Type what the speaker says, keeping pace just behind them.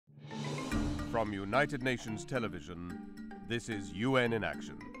From United Nations Television, this is UN in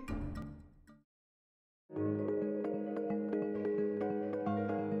Action.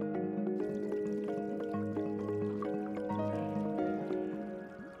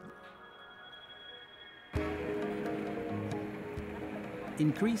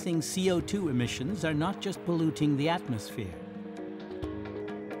 Increasing CO2 emissions are not just polluting the atmosphere.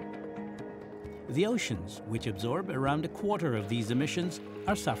 The oceans, which absorb around a quarter of these emissions,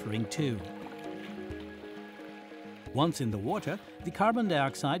 are suffering too. Once in the water, the carbon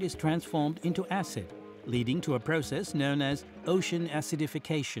dioxide is transformed into acid, leading to a process known as ocean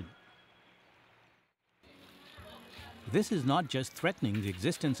acidification. This is not just threatening the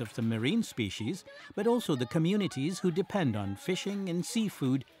existence of some marine species, but also the communities who depend on fishing and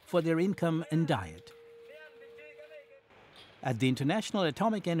seafood for their income and diet. At the International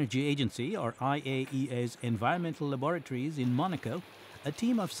Atomic Energy Agency, or IAEA's environmental laboratories in Monaco, a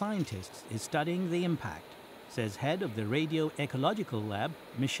team of scientists is studying the impact, says head of the Radio-Ecological Lab,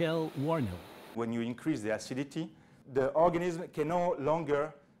 Michel Warnell. When you increase the acidity, the organism can no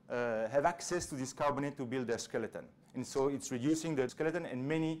longer have access to this carbonate to build their skeleton. And so it's reducing the skeleton, and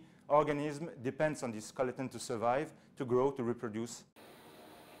many organisms depend on this skeleton to survive, to grow, to reproduce.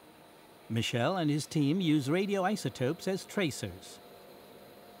 Michel and his team use radioisotopes as tracers.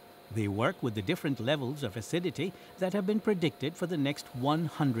 They work with the different levels of acidity that have been predicted for the next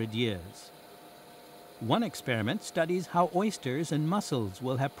 100 years. One experiment studies how oysters and mussels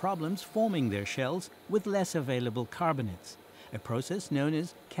will have problems forming their shells with less available carbonates, a process known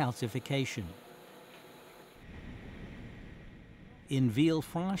as calcification. In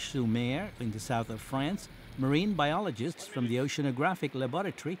Villefranche-sur-Mer, in the south of France, marine biologists from the Oceanographic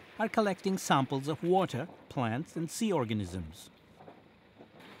Laboratory are collecting samples of water, plants and sea organisms.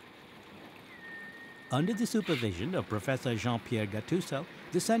 Under the supervision of Professor Jean-Pierre Gattuso,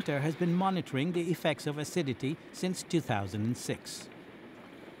 the center has been monitoring the effects of acidity since 2006.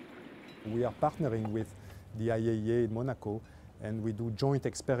 We are partnering with the IAEA in Monaco, and we do joint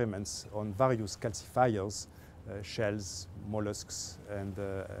experiments on various calcifiers, shells, mollusks and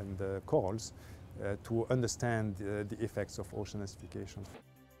corals, to understand the effects of ocean acidification.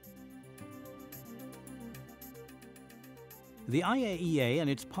 The IAEA and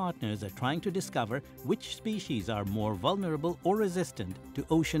its partners are trying to discover which species are more vulnerable or resistant to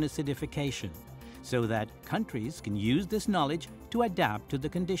ocean acidification, so that countries can use this knowledge to adapt to the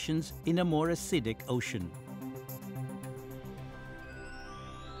conditions in a more acidic ocean.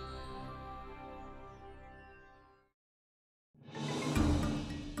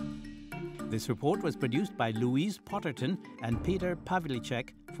 This report was produced by Louise Potterton and Peter Pavlicek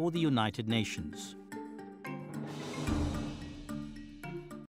for the United Nations.